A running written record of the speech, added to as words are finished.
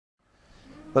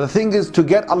But the thing is, to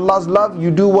get Allah's love, you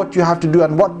do what you have to do.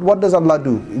 And what does Allah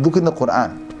do? Look in the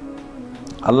Quran.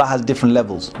 Allah has different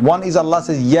levels. One is Allah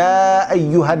says, Ya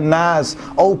ayyuhan nas,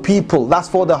 O people. That's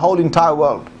for the whole entire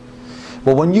world.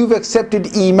 But when you've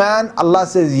accepted Iman, Allah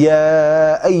says,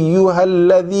 Ya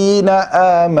ayyuhalladhina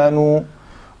amanu,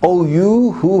 O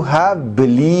you who have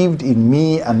believed in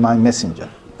me and my messenger.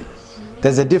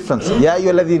 There's a difference. Ya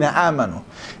ayyuhalladhina amanu.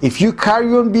 If you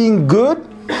carry on being good,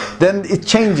 then it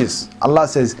changes. Allah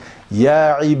says,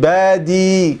 Ya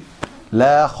ibadi,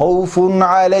 la khawfun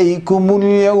alaykumul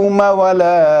yawma wa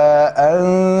la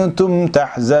antum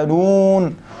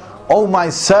tahzanun. Oh my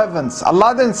servants.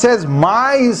 Allah then says,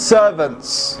 my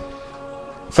servants.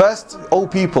 First, O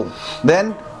people.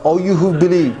 Then, O you who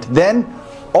believed. Then,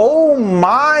 O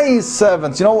my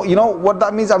servants. You know what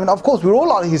that means? I mean, of course, we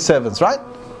all are His servants, right?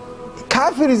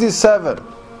 Kafir is His servant.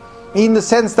 In the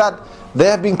sense that they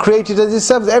have been created as His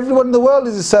servants. Everyone in the world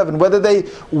is His servant. Whether they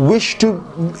wish to,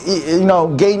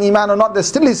 gain Iman or not, they're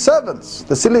still His servants.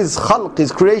 They're still His khalq,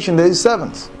 His creation, they're His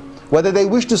servants. Whether they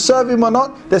wish to serve Him or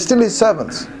not, they're still His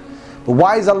servants. But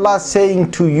why is Allah saying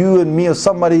to you and me or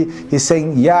somebody, He's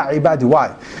saying, Ya ibadi,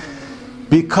 why?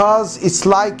 Because it's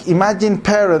like, imagine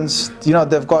parents,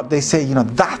 they say,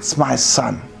 that's my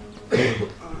son.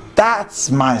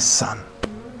 That's my son.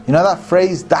 You know that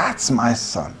phrase, that's my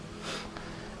son.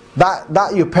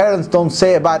 That your parents don't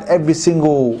say about every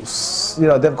single,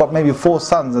 they've got maybe 4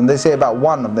 sons and they say about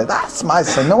one of them, that's my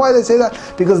son. You know why they say that?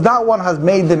 Because that one has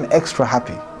made them extra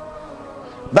happy.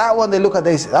 That one they look at,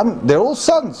 they say, they're all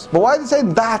sons. But why do they say,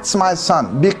 that's my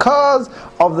son? Because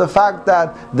of the fact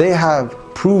that they have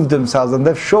proved themselves and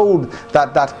they've showed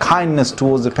that kindness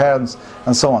towards the parents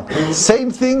and so on. Same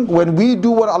thing when we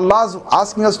do what Allah's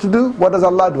asking us to do. What does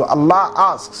Allah do? Allah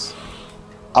asks.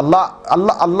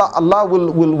 Allah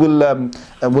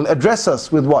will address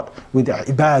us with what? With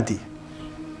ibadi.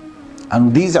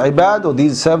 And these ibad, or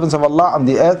these servants of Allah on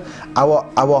the earth,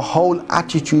 our whole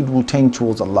attitude will change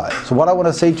towards Allah. So what I want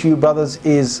to say to you brothers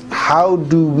is, how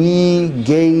do we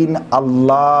gain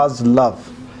Allah's love?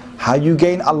 How you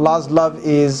gain Allah's love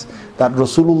is that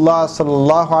Rasulullah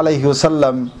sallallahu alaihi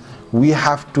wasallam, we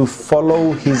have to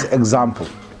follow his example.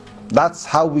 That's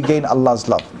how we gain Allah's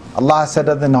love. Allah said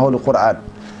that in the Holy Quran,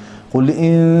 قُلْ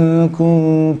إِن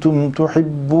كُنْتُمْ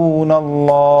تُحِبُّونَ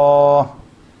اللَّهِ.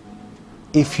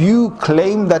 If you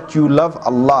claim that you love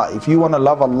Allah, if you want to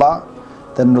love Allah,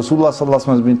 then Rasulullah sallallahu alaihi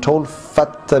wasallam has been told,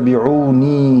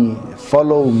 فَاتَّبِعُونِي,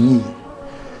 follow me.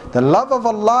 The love of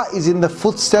Allah is in the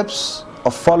footsteps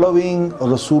of following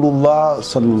Rasulullah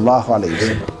sallallahu alaihi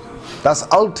wasallam. That's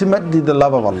ultimately the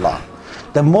love of Allah.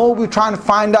 The more we try and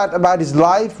find out about his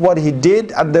life, what he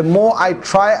did, and the more I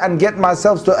try and get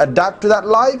myself to adapt to that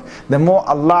life, the more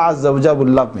Allah Azza wa Jalla will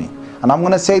love me. And I'm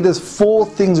going to say there's 4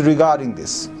 things regarding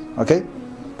this. Okay?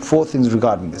 4 things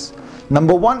regarding this.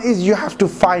 Number 1 is you have to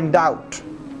find out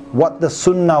what the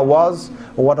sunnah was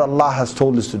or what Allah has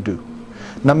told us to do.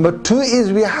 Number 2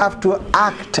 is we have to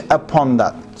act upon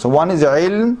that. So one is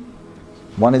ilm,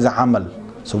 one is amal.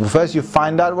 So first you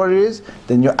find out what it is,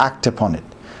 then you act upon it.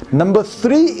 Number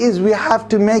 3 is we have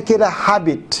to make it a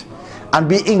habit and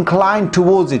be inclined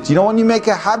towards it. You know, when you make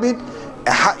a habit,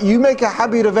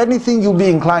 of anything, you'll be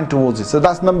inclined towards it. So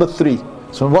that's number 3.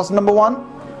 So what's number 1?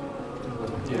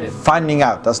 Finding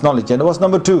out, that's knowledge. And what's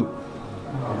number 2?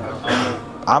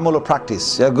 Amal or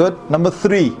practice. Yeah, good. Number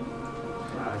 3,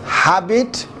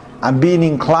 habit and being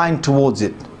inclined towards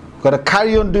it. You've got to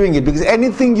carry on doing it, because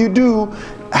anything you do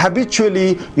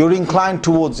habitually, you're inclined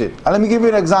towards it. And let me give you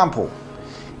an example.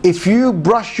 If you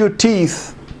brush your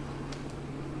teeth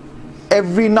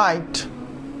every night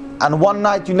and one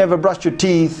night you never brush your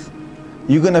teeth,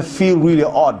 you're going to feel really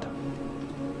odd.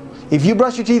 If you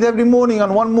brush your teeth every morning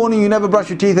and one morning you never brush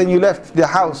your teeth and you left the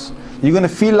house, you're going to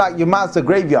feel like your mouth's a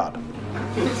graveyard.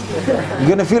 You're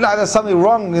going to feel like there's something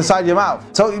wrong inside your mouth.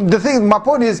 So my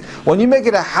point is, when you make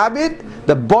it a habit,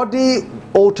 the body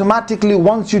automatically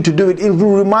wants you to do it. It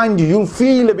will remind you, you'll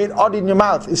feel a bit odd in your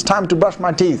mouth. It's time to brush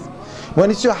my teeth. When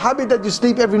it's your habit that you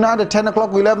sleep every night at 10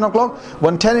 o'clock or 11 o'clock,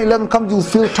 when 10 or 11 comes, you'll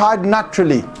feel tired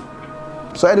naturally.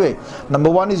 So anyway, number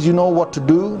 1 is you know what to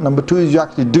do. Number 2 is you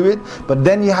actually do it. But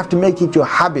then you have to make it your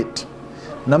habit.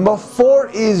 Number 4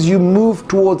 is you move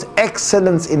towards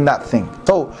excellence in that thing.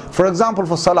 So, for example,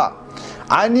 for salah,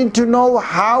 I need to know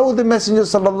how the Messenger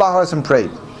sallallahu alaihi wasallam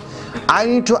prayed. I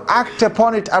need to act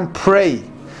upon it and pray.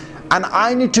 And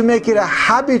I need to make it a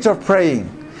habit of praying.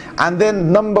 And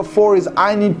then number 4 is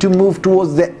I need to move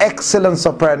towards the excellence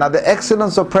of prayer. Now the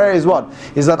excellence of prayer is what?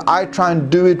 Is that I try and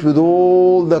do it with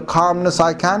all the calmness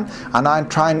I can, and I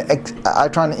try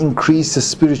and increase the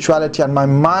spirituality and my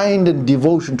mind and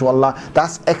devotion to Allah.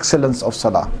 That's excellence of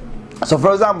salah. So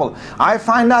for example, I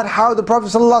find out how the Prophet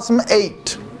ﷺ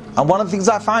ate. And one of the things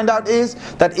I find out is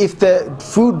that if the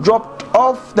food dropped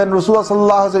off, then Rasulullah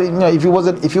sallallahu alaihi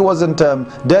wasallam, if he wasn't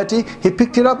dirty, he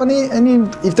picked it up and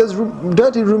if there's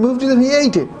dirty, he removed it and he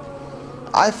ate it.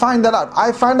 I find that out.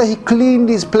 I find that he cleaned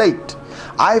his plate.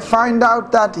 I find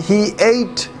out that he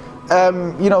ate,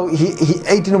 he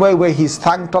ate in a way where he's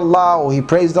thanked Allah or he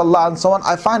praised Allah and so on.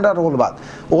 I find out all about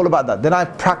that. Then I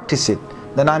practice it.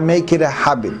 Then I make it a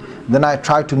habit. Then I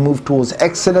try to move towards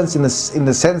excellence in the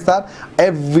sense that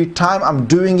every time I'm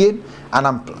doing it and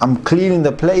I'm cleaning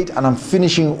the plate and I'm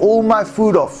finishing all my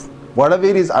food off, whatever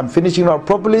it is, I'm finishing it off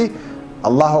properly.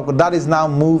 Allahu Akbar, that is now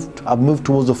moved. I've moved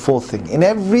towards the 4th thing. In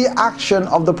every action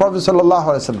of the Prophet sallallahu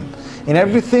alaihi wasallam, in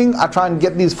everything I try and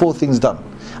get these 4 things done.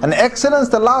 And excellence,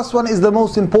 the last one, is the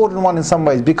most important one in some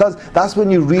ways, because that's when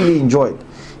you really enjoy it.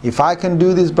 If I can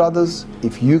do this, brothers,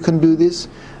 if you can do this,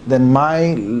 then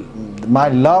my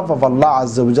love of Allah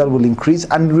Azza wa Jal will increase,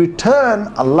 and in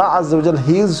return Allah Azza wa Jal,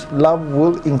 His love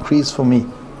will increase for me,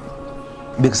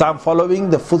 because I'm following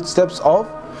the footsteps of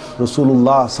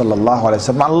Rasulullah sallallahu alaihi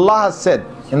wasallam. Allah has said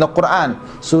in the Quran,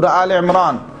 Surah Al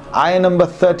Imran, ayah number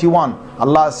 31,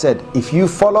 Allah has said, if you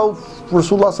follow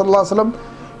Rasulullah sallallahu alaihi wasallam,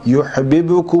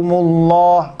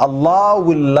 yuhibbukumullah, Allah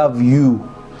will love you.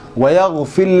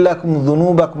 وَيَغْفِرْ لَكُمْ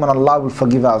ذُنُوبَكُمْ, and Allah will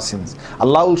forgive our sins.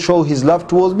 Allah will show His love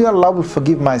towards me, Allah will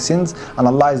forgive my sins, and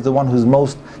Allah is the one who's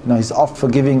most, He's oft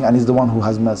forgiving and He's the one who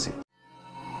has mercy.